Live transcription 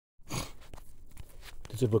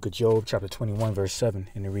This is the book of Job, chapter 21, verse 7,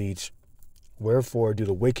 and it reads, Wherefore do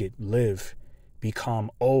the wicked live,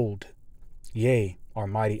 become old, yea, are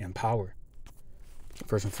mighty in power?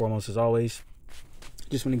 First and foremost, as always,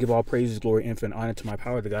 just want to give all praises, glory, infinite honor to my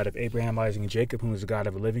power, the God of Abraham, Isaac, and Jacob, who is the God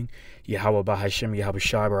of the living, Yahweh Bahashem, Yahweh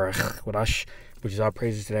Shai Barach Wadash, which is our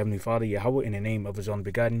praises to the Heavenly Father, Yahweh, in the name of his only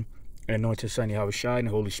begotten and anointed Son, Yahweh Shai, and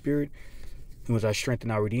the Holy Spirit, who is our strength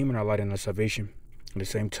and our redeemer, and our light and our salvation. In the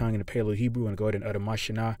same tongue in the Paleo Hebrew, and go ahead and utter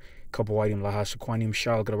Mashanah, Kabawadim Lahasakwanim,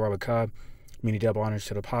 Shal Gadarabakab, many double honors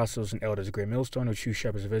to the apostles and elders of great millstone, or true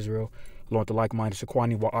shepherds of Israel, along with the like-minded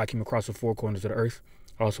Saquani, while I came across the four corners of the earth,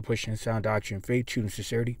 also pushing sound doctrine, faith, truth, and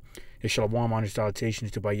sincerity. His shalom, honors, salutations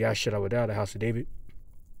to Bayah Shadawadah, the house of David,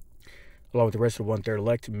 along with the rest of the one-third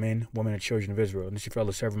elect, men, women, and children of Israel. And this is your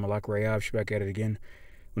fellow servant, Malak Rayab, back at it again,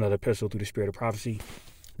 with another epistle through the spirit of prophecy,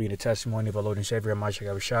 being a testimony of our Lord and Savior, Mashiach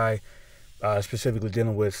Abishai, specifically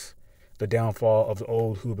dealing with the downfall of the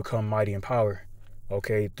old who become mighty in power,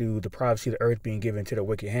 okay, through the prophecy of the earth being given to their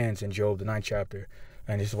wicked hands in Job, the 9th chapter.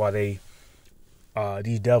 And this is why they,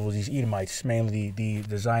 these devils, these Edomites, mainly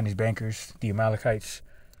the Zionist bankers, the Amalekites,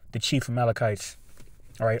 the chief Amalekites,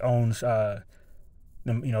 all right, owns the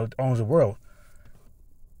world,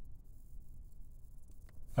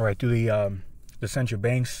 all right, through the central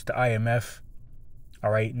banks, the IMF, all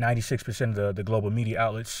right, 96% of the global media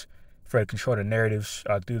outlets for to control the narratives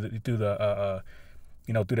through their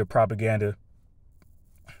propaganda,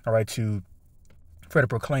 all right, for to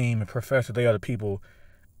proclaim and profess that they are the people,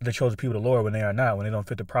 the chosen people of the Lord, when they are not, when they don't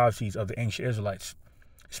fit the prophecies of the ancient Israelites,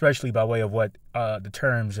 especially by way of what the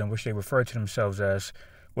terms in which they refer to themselves as,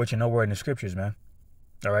 which are nowhere in the scriptures, man.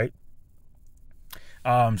 All right.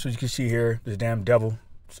 So you can see here, this damn devil,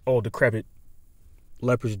 this old decrepit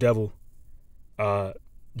leprous devil,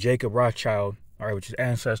 Jacob Rothschild, all right, which is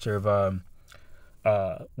ancestor of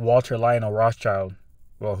Walter Lionel Rothschild,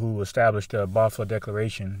 well, who established the Balfour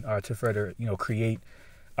Declaration to further, create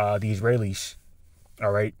the Israelis, all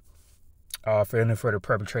right, for them to further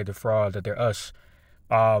perpetrate the fraud that they're us.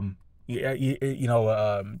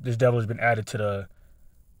 This devil has been added to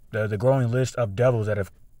the growing list of devils that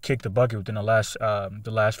have kicked the bucket within the last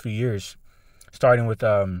few years, starting with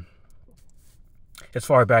as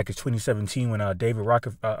far back as 2017 when David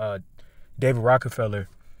Rockefeller,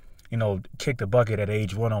 kicked the bucket at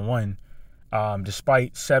age 101,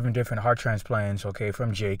 despite 7 different heart transplants, okay,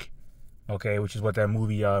 from Jake, okay, which is what that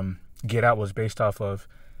movie Get Out was based off of.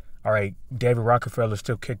 All right, David Rockefeller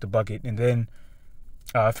still kicked the bucket, and then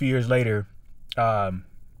a few years later,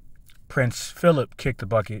 Prince Philip kicked the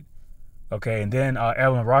bucket, okay, and then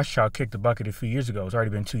Evelyn Rothschild kicked the bucket a few years ago. It's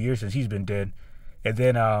already been 2 years since he's been dead, and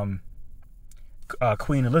then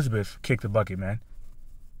Queen Elizabeth kicked the bucket, man.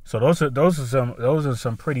 So those are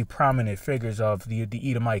some pretty prominent figures of the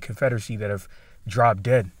Edomite Confederacy that have dropped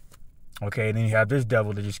dead. Okay, and then you have this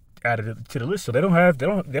devil that just added it to the list. So they don't have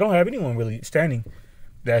anyone really standing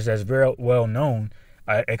that's very well known,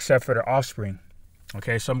 except for their offspring.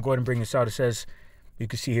 Okay, so I'm going to bring this out. It says, you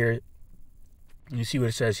can see here, you see what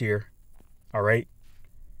it says here. All right.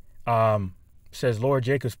 It says Lord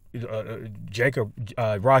Jacob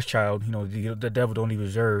Rothschild. The devil don't even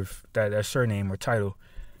deserve that surname or title.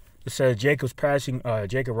 It says Jacob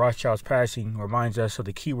Rothschild's passing reminds us of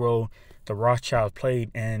the key role the Rothschilds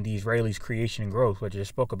played in the Israelis' creation and growth, which I just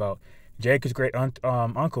spoke about. Jacob's great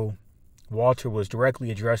uncle, Walter, was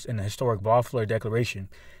directly addressed in the historic Balfour Declaration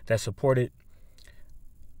that supported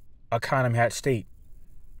a Economy state.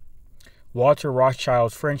 Walter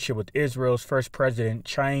Rothschild's friendship with Israel's first president,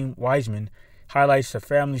 Chaim Weizmann, highlights the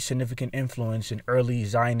family's significant influence in early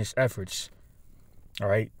Zionist efforts. All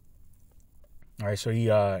right. So he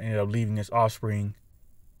ended up leaving his offspring,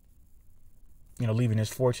 leaving his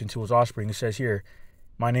fortune to his offspring. It says here,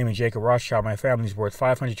 my name is Jacob Rothschild. My family's worth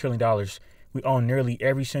 $500 trillion. We own nearly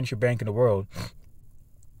every central bank in the world.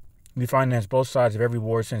 We finance both sides of every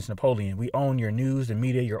war since Napoleon. We own your news, the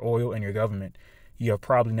media, your oil, and your government. You have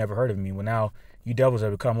probably never heard of me. Well, now you devils have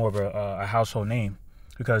become more of a household name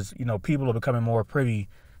because, people are becoming more privy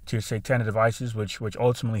to your satanic devices, which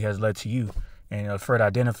ultimately has led to you and further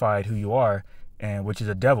identified who you are, and which is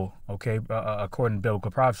a devil, okay, according to biblical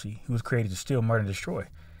prophecy, who was created to steal, murder, and destroy,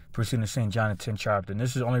 pursuing the St. John 10th chapter. And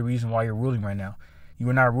this is the only reason why you're ruling right now. You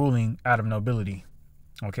are not ruling out of nobility,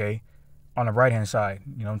 okay, on the right-hand side,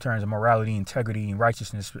 in terms of morality, integrity, and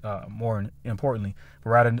righteousness, more importantly, but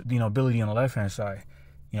rather the nobility on the left-hand side.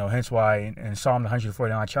 Hence why in Psalm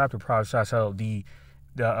 149 chapter prophesies how the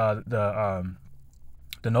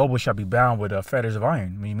noble shall be bound with fetters of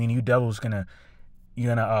iron. Meaning you devils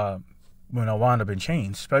you're gonna wind up in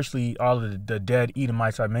chains, especially all of the dead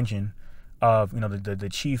Edomites I mentioned, of the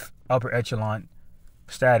chief upper echelon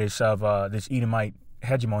status of this Edomite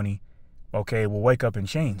hegemony, okay, will wake up in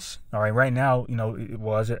chains. All right, right now,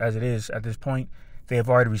 well, as it is at this point, they have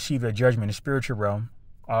already received their judgment in the spiritual realm,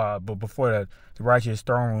 but before the righteous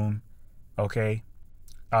throne room, okay,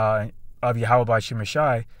 of Yahweh by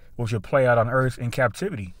Shemashai, which will play out on earth in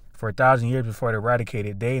captivity for 1,000 years before it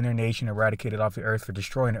eradicated. They and their nation eradicated off the earth for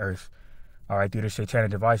destroying the earth, all right, through their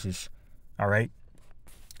satanic devices, all right,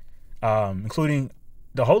 including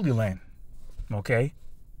the Holy Land, okay,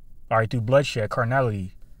 all right, through bloodshed,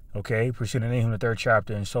 carnality, okay, pursuing the name in the 3rd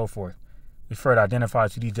chapter and so forth. It further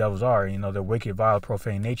identifies who these devils are, their wicked, vile,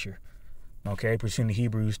 profane nature, okay, pursuing the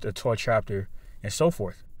Hebrews, the 12th chapter, and so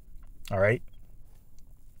forth, all right.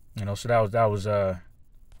 So that was so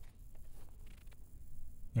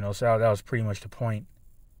that was pretty much the point.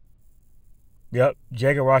 Yep,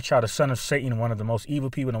 Jacob Rothschild, the son of Satan, one of the most evil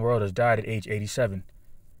people in the world, has died at age 87.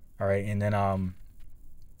 All right, and then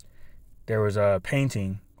there was a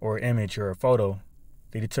painting or image or a photo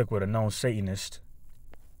that he took with a known Satanist.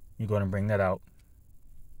 You go ahead and bring that out.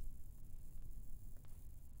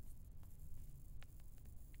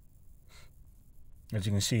 As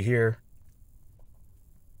you can see here,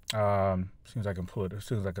 seems I can pull it. As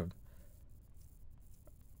soon as I can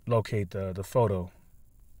locate the photo.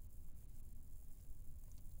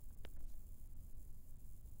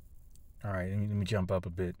 All right, let me jump up a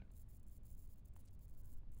bit.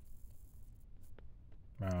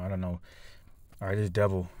 I don't know. All right, this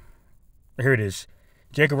devil. Here it is.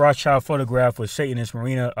 Jacob Rothschild photographed with Satanist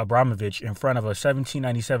Marina Abramovich in front of a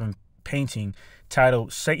 1797 painting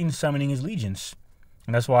titled "Satan Summoning His Legions,"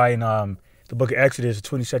 and that's why in the book of Exodus, the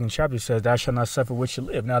 22nd chapter, says, "Thou shalt not suffer which shall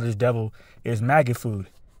live." Now this devil is maggot food,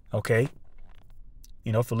 okay?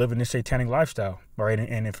 For living this satanic lifestyle, all right,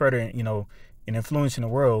 and further, in influencing the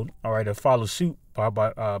world, all right, to follow suit by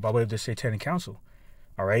way of this satanic council,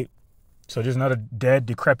 all right. So there's another dead,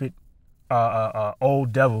 decrepit,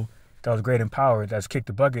 old devil that was great in power that's kicked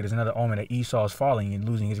the bucket. Is another omen that Esau is falling and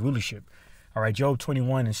losing his rulership. All right, Job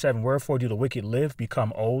 21:7. Wherefore do the wicked live,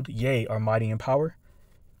 become old, yea, are mighty in power?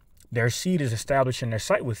 Their seed is established in their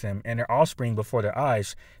sight with them, and their offspring before their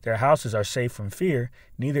eyes. Their houses are safe from fear,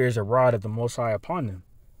 neither is a rod of the Most High upon them.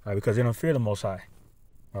 All right, because they don't fear the Most High.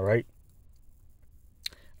 All right.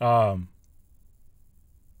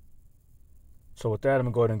 So with that, I'm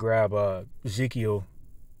going to go ahead and grab Ezekiel.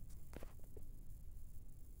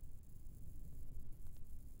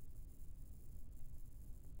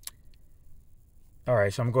 All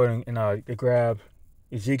right, so I'm going to grab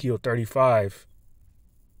Ezekiel 35.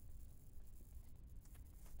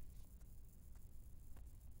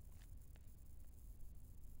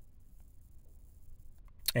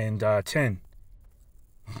 And 10.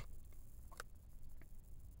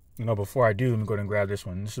 Before I do, let me go ahead and grab this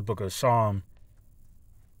one. This is the book of Psalm,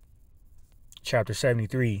 chapter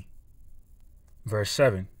 73, verse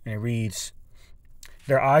 7. And it reads,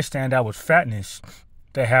 "Their eyes stand out with fatness.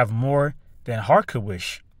 They have more than heart could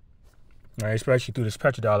wish." All right, especially through this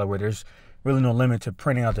petrodollar, where there's really no limit to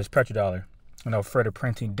printing out this petrodollar. Further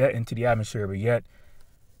printing debt into the atmosphere, but yet,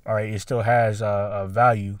 all right, it still has a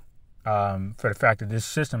value. For the fact that this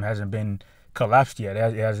system hasn't been collapsed yet.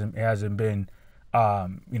 It hasn't been,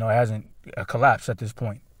 it hasn't collapsed at this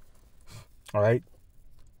point. All right.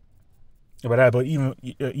 But even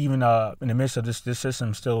in the midst of this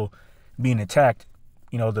system still being attacked,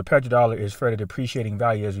 the petrodollar is further depreciating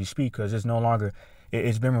value as we speak, because it's no longer,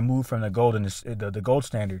 it's been removed from the gold and the gold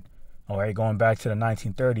standard. All right, going back to the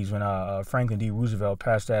 1930s when Franklin D. Roosevelt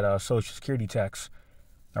passed that Social Security tax.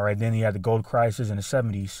 All right, then you had the gold crisis in the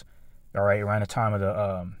 70s. All right, around the time of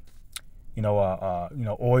the,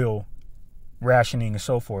 oil rationing and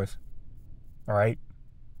so forth. All right.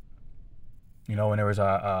 When there was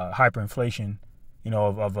a hyperinflation,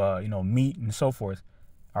 of meat and so forth.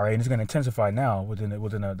 All right, and it's going to intensify now within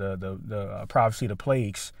the prophecy of the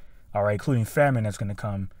plagues. All right, including famine that's going to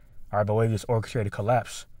come. All right, by way of this orchestrated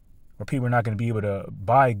collapse, where people are not going to be able to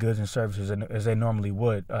buy goods and services as they normally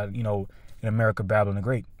would. In America, Babylon the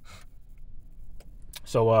Great.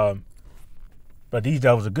 So, but these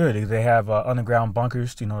devils are good. They have underground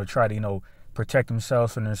bunkers, to try to, protect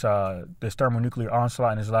themselves from this thermonuclear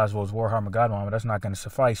onslaught in this last world's war, Armageddon. But that's not going to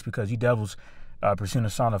suffice, because these devils, pursuing the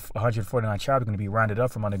Psalm of 149 chapter, are going to be rounded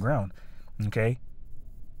up from underground. Okay.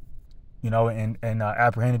 And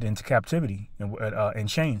apprehended into captivity in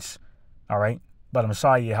chains. All right. By the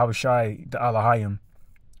Messiah, Yahushai, the Elohim,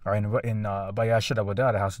 all right, in Bayashada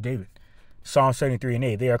Wadah, the house of David. Psalm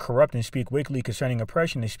 73:8. They are corrupt and speak wickedly concerning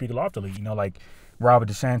oppression. They speak loftily. Like Robert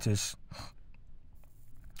DeSantis,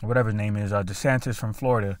 whatever his name is, DeSantis from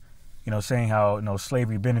Florida, saying how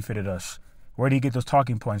slavery benefited us. Where do you get those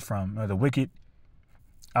talking points from? The wicked,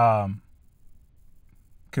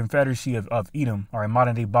 confederacy of Edom, or in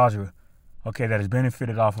modern day Basra, okay, that has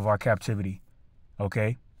benefited off of our captivity.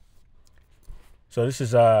 Okay. So this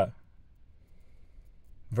is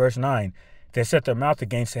verse 9. They set their mouth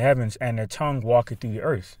against the heavens, and their tongue walketh through the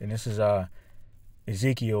earth. And this is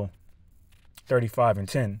Ezekiel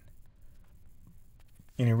 35:10.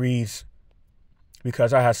 And it reads,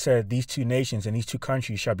 because I have said, these two nations and these two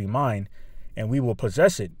countries shall be mine, and we will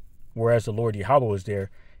possess it, whereas the Lord Yahweh is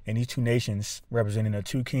there. And these two nations representing the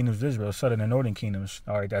two kingdoms of Israel, southern and northern kingdoms,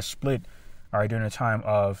 all right, that split, all right, during the time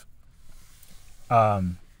of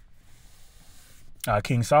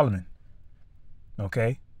King Solomon.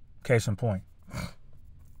 Okay, case in point.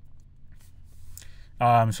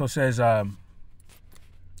 So it says,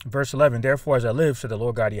 verse 11, therefore as I live, said the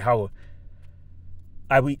Lord God Yahweh,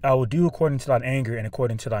 I will do according to thine anger and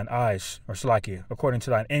according to thine eyes, or Salakia, according to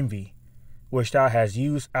thine envy, which thou hast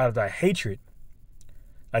used out of thy hatred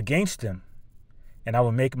against them, and I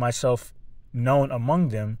will make myself known among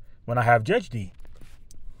them when I have judged thee.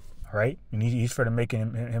 All right, and he's for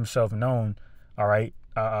making himself known, all right,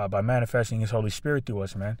 by manifesting his Holy Spirit through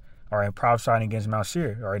us, man. All right, prophesying against Mount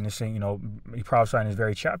Seir. All right, and this thing, he prophesied in this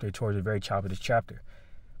very chapter, towards the very top of this chapter.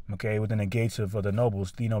 Okay, within the gates of the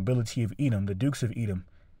nobles, the nobility of Edom, the dukes of Edom.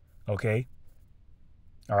 Okay,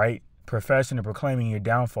 all right, professing and proclaiming your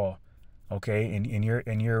downfall. Okay, and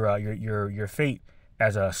your fate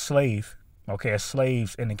as a slave. Okay, as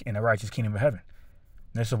slaves in the righteous kingdom of heaven.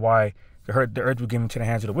 And this is why the earth was given to the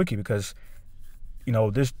hands of the wicked, because the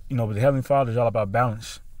Heavenly Father is all about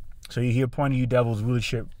balance. So he appointed you devils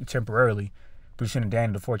rulership temporarily, presenting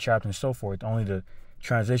Daniel the 4th chapter and so forth, only to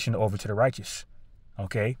transition over to the righteous.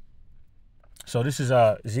 Okay. So this is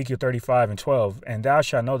Ezekiel 35:12. And thou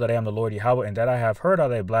shalt know that I am the Lord Yahweh, and that I have heard all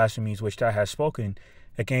thy blasphemies which thou hast spoken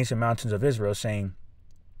against the mountains of Israel, saying,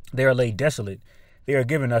 they are laid desolate, they are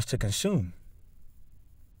given us to consume.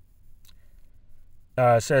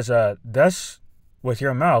 It says, thus with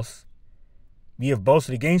your mouth ye have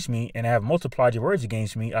boasted against me, and have multiplied your words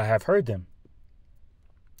against me, I have heard them.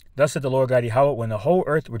 Thus said the Lord God Yahweh, when the whole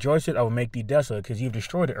earth rejoiceth, I will make thee desolate, because you've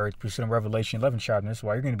destroyed the earth. Pursuing Revelation 11 chapter, that's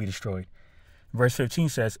why you're going to be destroyed. Verse 15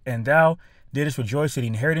 says, and thou didst rejoice at the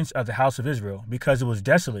inheritance of the house of Israel, because it was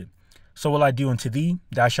desolate. So will I do unto thee,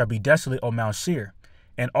 thou shalt be desolate, O Mount Seir,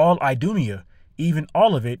 and all Idumea, even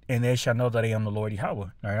all of it, and they shall know that I am the Lord Yahweh.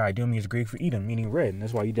 All right, Idumea is Greek for Edom, meaning red, and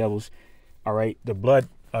that's why you devils, all right, the blood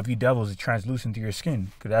of you devils is translucent through your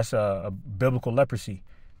skin, because that's a biblical leprosy,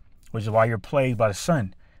 which is why you're plagued by the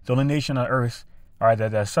sun. The only nation on earth, all right,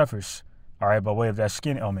 that suffers, all right, by way of that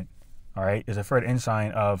skin ailment, all right, is a further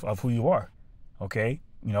ensign of who you are, okay?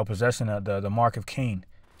 Possessing the mark of Cain,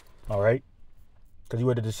 all right? Because you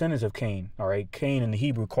were the descendants of Cain, all right? Cain in the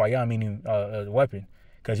Hebrew, kwaya, meaning a weapon,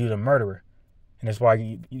 because he was a murderer. And that's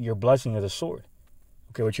why your blessing is a sword,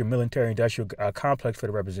 okay, which your military-industrial complex for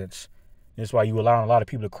it represents. And that's why you allow a lot of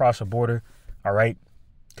people to cross a border, all right,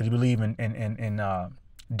 because you believe in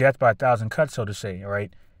death by 1,000 cuts, so to say, all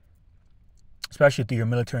right, especially through your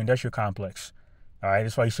military-industrial complex, all right?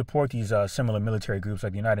 That's why you support these similar military groups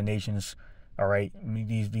like the United Nations, all right,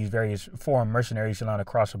 these various foreign mercenaries allowed to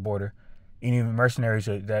cross the border, and even mercenaries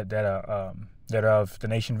that are of the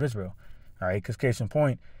nation of Israel, all right? Because case in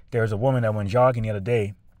point, there was a woman that went jogging the other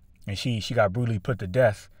day, and she got brutally put to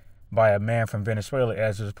death by a man from Venezuela,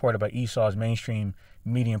 as is reported by Esau's mainstream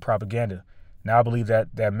media and propaganda. Now, I believe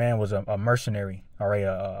that man was a mercenary, all right,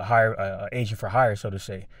 a agent for hire, so to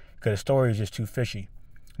say, because the story is just too fishy.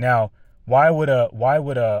 Now, why would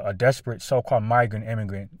a desperate so-called migrant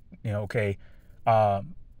immigrant,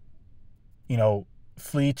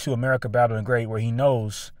 flee to America, Babylon Great, where he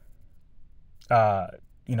knows,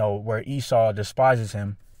 where Esau despises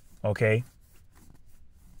him, okay?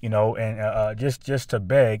 Just to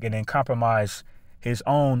beg and then compromise his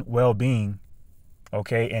own well-being,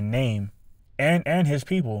 okay, and name, and his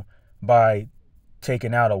people by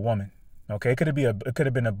taking out a woman, okay? It could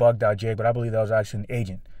have been a bugged out jig, but I believe that was actually an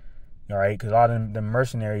agent, all right? Because a lot of the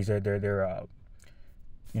mercenaries, they're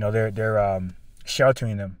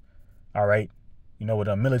sheltering them, all right? With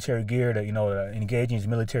a military gear to engage in these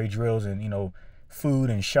military drills and food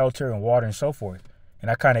and shelter and water and so forth. And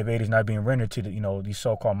that kind of aid is not being rendered to these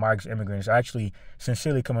so-called migrants, immigrants, actually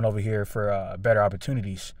sincerely coming over here for better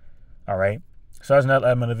opportunities. All right. So that's another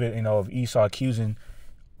element of it, of Esau accusing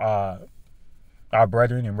our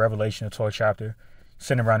brethren in Revelation, the 12th chapter,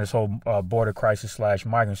 sitting around this whole border crisis /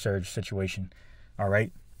 migrant surge situation. All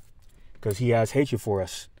right. Because he has hatred for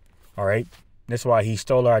us. All right. That's why he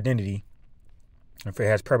stole our identity and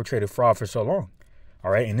has perpetrated fraud for so long. All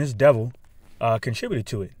right. And this devil contributed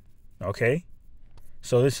to it. Okay.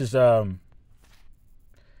 So this is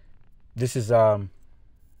This is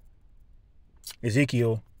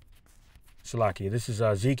Ezekiel. Salakia. This is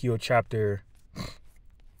Ezekiel chapter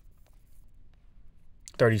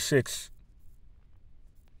 36,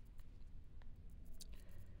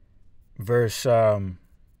 verse 5,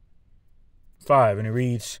 and it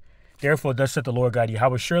reads, "Therefore thus saith the Lord God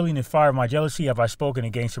Yahweh, surely in the fire of my jealousy have I spoken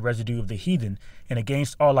against the residue of the heathen, and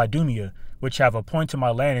against all Idumea, which have appointed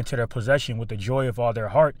my land into their possession with the joy of all their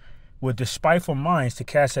heart, with despiteful minds to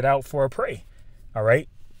cast it out for a prey." All right.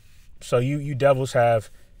 So you devils have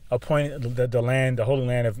appointed the land, the holy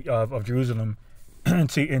land of Jerusalem,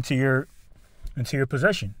 into your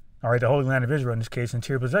possession. All right, the holy land of Israel in this case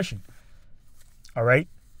into your possession. All right,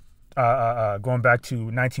 going back to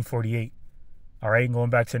 1948. All right, going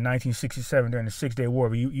back to 1967 during the 6-Day War,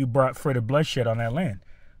 but you brought further bloodshed on that land,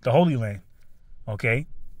 the holy land. Okay.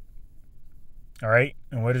 All right,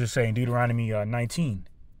 and what does it say in Deuteronomy 19?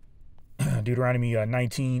 Deuteronomy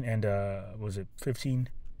 19 and was it 15?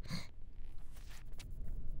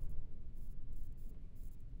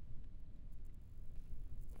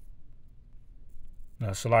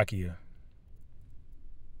 Salakia.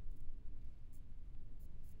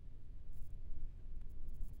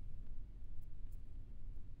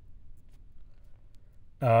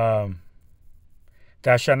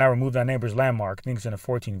 Thou shalt not remove thy neighbor's landmark. I think it's in the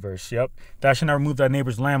 14th verse. Yep. Thou shalt not remove thy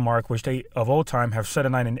neighbor's landmark, which they of old time have set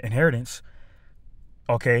in thine inheritance.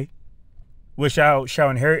 Okay. Which thou shalt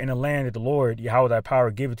inherit in the land that the Lord, Yahweh thy power,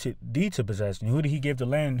 giveth to thee to possess. And who did he give the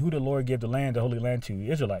land? Who did the Lord give the land, the holy land to? The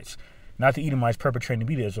Israelites. Not the Edomites perpetrating to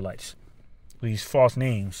be the Israelites. These false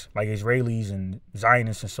names like Israelis and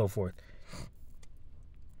Zionists and so forth.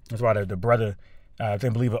 That's why the brother, I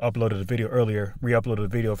think believer uploaded a video earlier, re-uploaded a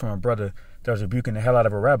video from a brother that was rebuking the hell out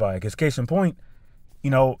of a rabbi. Because case in point,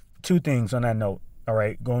 two things on that note. All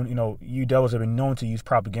right, you devils have been known to use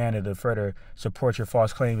propaganda to further support your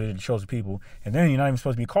false claims to the chosen people. And then you're not even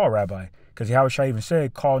supposed to be called rabbi. Because Yahweh Shai even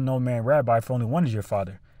said, call no man rabbi, for only one is your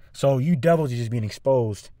father. So you devils are just being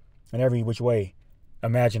exposed in every which way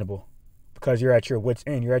imaginable, because you're at your wit's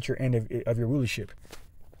end. You're at your end of your rulership.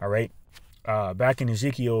 All right. Back in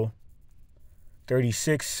Ezekiel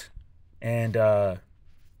 36 and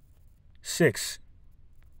 6,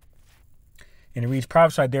 and it reads,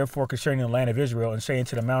 "Prophesy therefore concerning the land of Israel, and say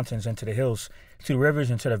unto the mountains and to the hills, to the rivers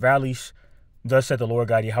and to the valleys, thus saith the Lord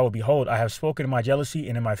God Yahweh, behold, I have spoken in my jealousy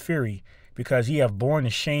and in my fury, because ye have borne the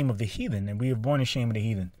shame of the heathen," and we have borne the shame of the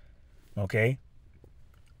heathen. Okay.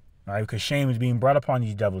 All right, because shame is being brought upon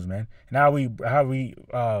these devils, man. And how do we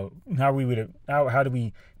bear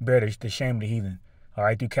the shame of the heathen? All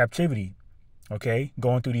right, through captivity. Okay,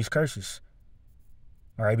 going through these curses.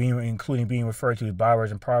 All right, including being referred to as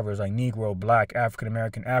bywords and proverbs like Negro, Black, African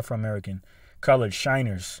American, Afro American, colored,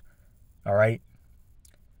 shiners. All right,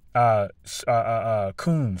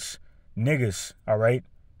 coons, niggas. All right,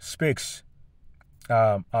 spics,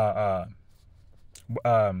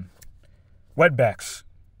 wetbacks.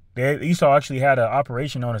 Esau actually had an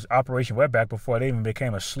operation known as Operation Wetback before they even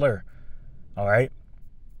became a slur. All right.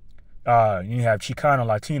 You have Chicano,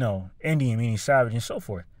 Latino, Indian, meaning savage, and so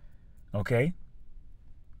forth. Okay.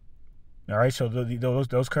 All right. So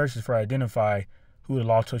those curses for identify who the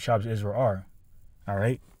lost 12 tribes of Israel are. All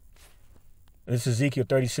right. This is Ezekiel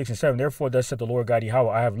 36 and 7. "Therefore, thus saith the Lord God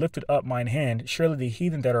Yahweh, I have lifted up mine hand. Surely the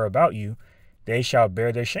heathen that are about you, they shall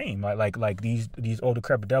bear their shame." Like these old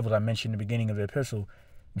decrepit devils I mentioned in the beginning of the epistle,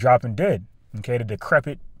 dropping dead. Okay, the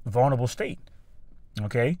decrepit, vulnerable state.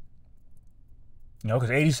 Okay, because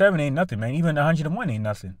 87 ain't nothing, man. Even 101 ain't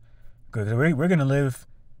nothing. Because we're gonna live,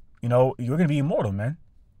 you're gonna be immortal, man.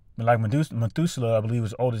 Like Methuselah, I believe,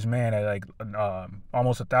 was the oldest man at like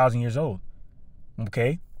almost 1,000 years old.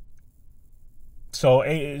 Okay, so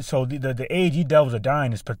the age you devils are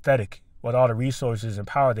dying is pathetic with all the resources and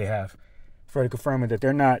power they have. Further confirming that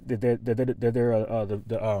they're not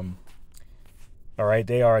all right,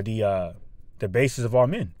 they are the basis of all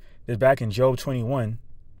men. This back in Job 21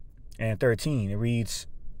 and 13. It reads,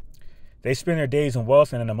 "They spend their days in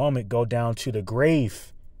wealth and in a moment go down to the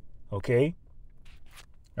grave." Okay.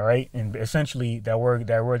 All right. And essentially that word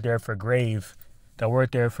there for grave, that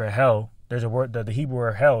word there for hell, there's a word, the Hebrew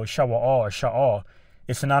word hell, shawa'al or sha'al.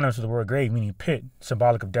 It's synonymous with the word grave, meaning pit,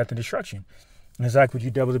 symbolic of death and destruction. And it's like what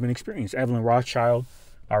you devils have been experiencing. Evelyn Rothschild,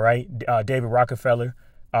 all right, David Rockefeller,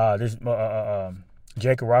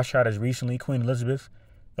 Jacob Rothschild as recently, Queen Elizabeth,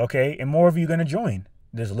 okay, and more of you going to join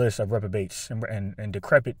this list of reprobates and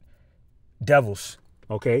decrepit devils,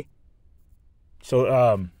 okay.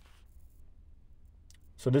 So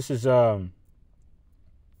this is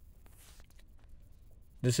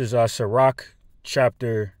Sirach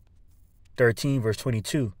chapter 13 verse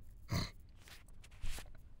 22.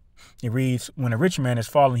 It reads, when a rich man is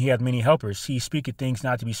fallen, he hath many helpers. He speaketh things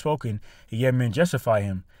not to be spoken, and yet men justify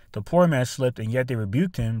him. The poor man slipped, and yet they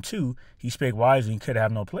rebuked him too. He spake wisely and could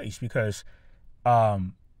have no place. Because,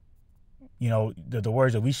 you know, the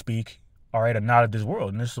words that we speak are not of this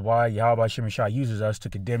world. And this is why Yahweh Shem Shah uses us to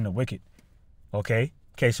condemn the wicked. Okay?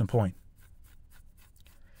 Case in point.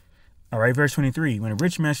 All right, verse 23. When a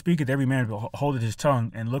rich man speaketh, every man holdeth his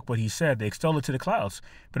tongue, and look what he said. They extol it to the clouds.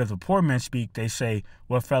 But if the poor man speak, they say,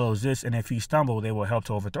 what fellow is this? And if he stumble, they will help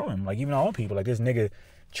to overthrow him. Like even our own people. Like this nigga,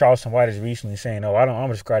 Charleston White, is recently saying, oh, I'm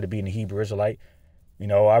subscribed to being a Hebrew Israelite. You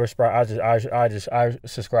know, I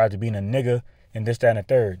subscribe to being a nigga and this, that, and the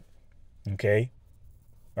third. Okay?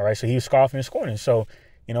 All right, so he was scoffing and scorning. So,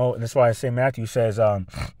 you know, and that's why St. Matthew says,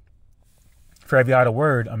 for every idle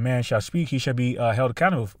word a man shall speak, he shall be held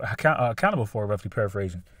accountable for, roughly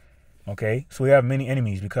paraphrasing. Okay, so we have many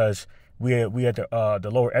enemies because we at the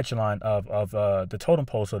lower echelon of the totem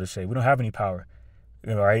pole, so to say. We don't have any power,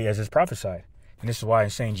 right, as is prophesied. And this is why in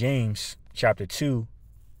St. James chapter 2,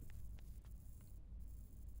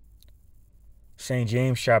 St.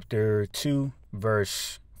 James chapter 2,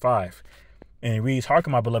 verse 5, and it reads,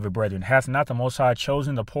 hearken, my beloved brethren, hath not the Most High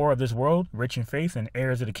chosen the poor of this world, rich in faith, and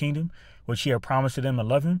heirs of the kingdom, which he hath promised to them that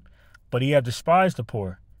love him? But ye have despised the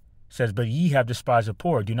poor. It says, but ye have despised the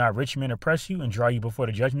poor. Do not rich men oppress you and draw you before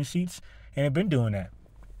the judgment seats? And have been doing that.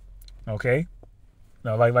 Okay?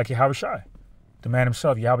 Now, like Yahweh Shai, the man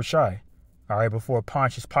himself, Yahweh Shai, all right, before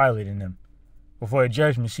Pontius Pilate and them, before the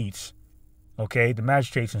judgment seats, okay, the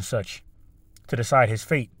magistrates and such, to decide his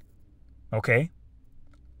fate. Okay? And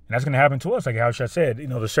that's going to happen to us, like Yahweh Shai said. You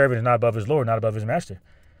know, the servant is not above his Lord, not above his master.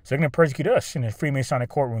 So they're going to persecute us in the Freemasonic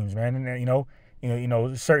courtrooms, man.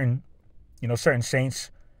 And certain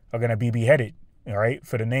saints are going to be beheaded, all right,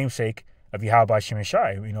 for the namesake of Yahweh Shem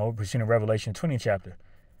Shai, you know, pursuing Revelation 20 chapter.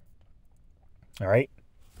 All right?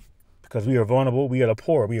 Because we are vulnerable. We are the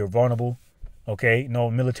poor. We are vulnerable. Okay?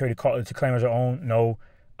 No military to claim as our own. No,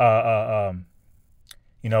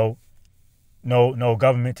 no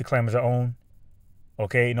government to claim as our own.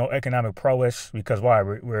 Okay? No economic prowess. Because why?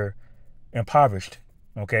 We're impoverished.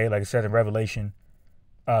 Okay, like it said in Revelation,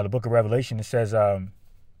 the book of Revelation, it says,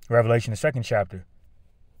 Revelation, the 2nd chapter,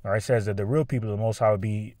 all right, it says that the real people of the Most High would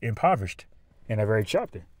be impoverished in that very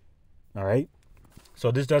chapter. All right,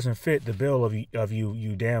 so this doesn't fit the bill of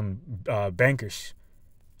you damn bankers,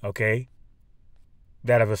 okay,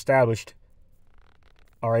 that have established,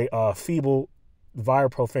 all right, feeble, vile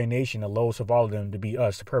profanation, the lowest of all of them to be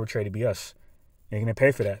us, the perpetrator to be us. And you're going to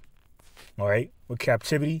pay for that, all right, with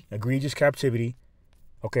captivity, egregious captivity.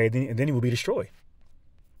 Okay, then he will be destroyed.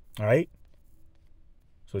 All right.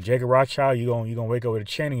 So Jacob Rothschild, you gonna wake up with a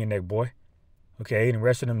chain in your neck, boy. Okay, and the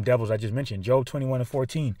rest of them devils I just mentioned. Job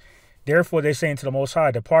 21:14. Therefore they say unto the Most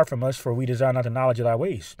High, depart from us, for we desire not the knowledge of thy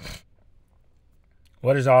ways.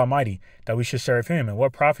 What is Almighty that we should serve him, and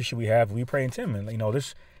what profit should we have if we pray unto him? And you know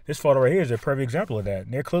this photo right here is a perfect example of that.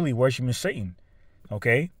 And they're clearly worshiping Satan.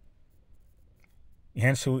 Okay.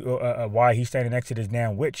 Hence why he's standing next to this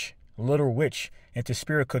damn witch, literal witch. Into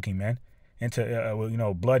spirit cooking, man, into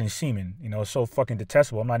blood and semen. You know, it's so fucking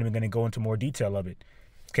detestable. I'm not even going to go into more detail of it.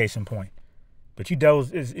 Case in point. But you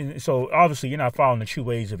devils so obviously you're not following the true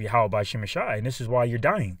ways of Yahweh by Shem Shai, and this is why you're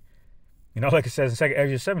dying. You know, like it says in 2nd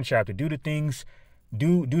Ezra 7 chapter, do the things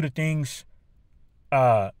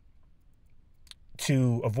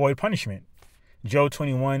to avoid punishment. Job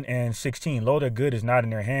 21:16. Lo, their good is not in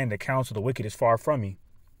their hand; the counsel of the wicked is far from me.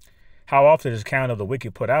 How often is the count of the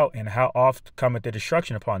wicked put out, and how oft cometh the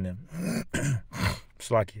destruction upon them?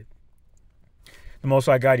 Slack it. The Most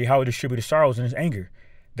High God Yahweh distributed sorrows in his anger.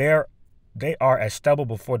 They are as stubble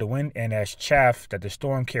before the wind, and as chaff that the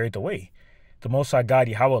storm carrieth away. The Most High God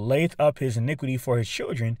Yahweh layeth up his iniquity for his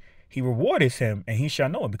children. He rewardeth him, and he shall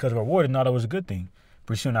know it, because a reward is not always a good thing.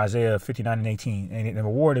 Pursuing Isaiah 59:18. And the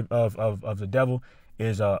reward of the devil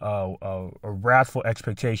is a wrathful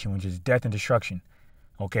expectation, which is death and destruction.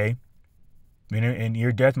 Okay? And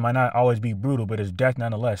your death might not always be brutal, but it's death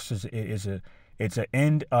nonetheless. It's an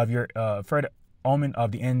end of your further omen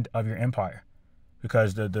of the end of your empire,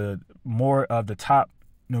 because the more of the top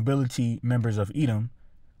nobility members of Edom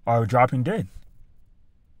are dropping dead,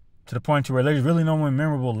 to the point to where there's really no one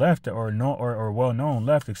memorable left or well known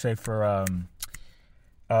left, except for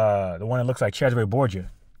the one that looks like Cesare Borgia.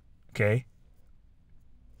 Okay,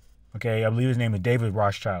 I believe his name is David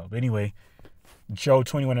Rothschild. But anyway. Job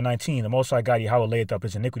 21:19, the Most High God Yahweh layeth up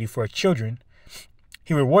his iniquity for his children.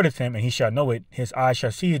 He rewardeth him, and he shall know it. His eyes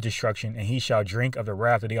shall see his destruction, and he shall drink of the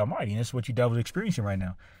wrath of the Almighty. And this is what you devils are experiencing right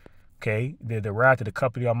now. Okay? The wrath of the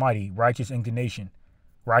cup of the Almighty, righteous indignation,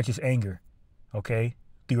 righteous anger, okay,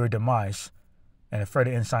 through your demise. and a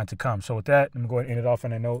further insight to come. So with that, I'm going to end it off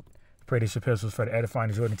on that note. Pray this epistles for the edifying,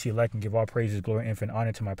 exhorting to elect, and give all praises, glory, infinite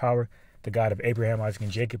honor to my power, the God of Abraham, Isaac,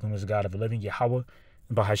 and Jacob, whom is the God of the living, Yahweh,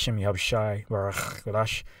 and Bahashem Yahushai, Baruch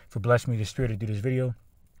Kodash, for blessing me the spirit to do this video.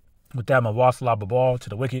 With that, my wassalam babal to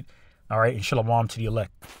the wicked, all right, and shalom to the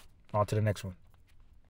elect. On to the next one.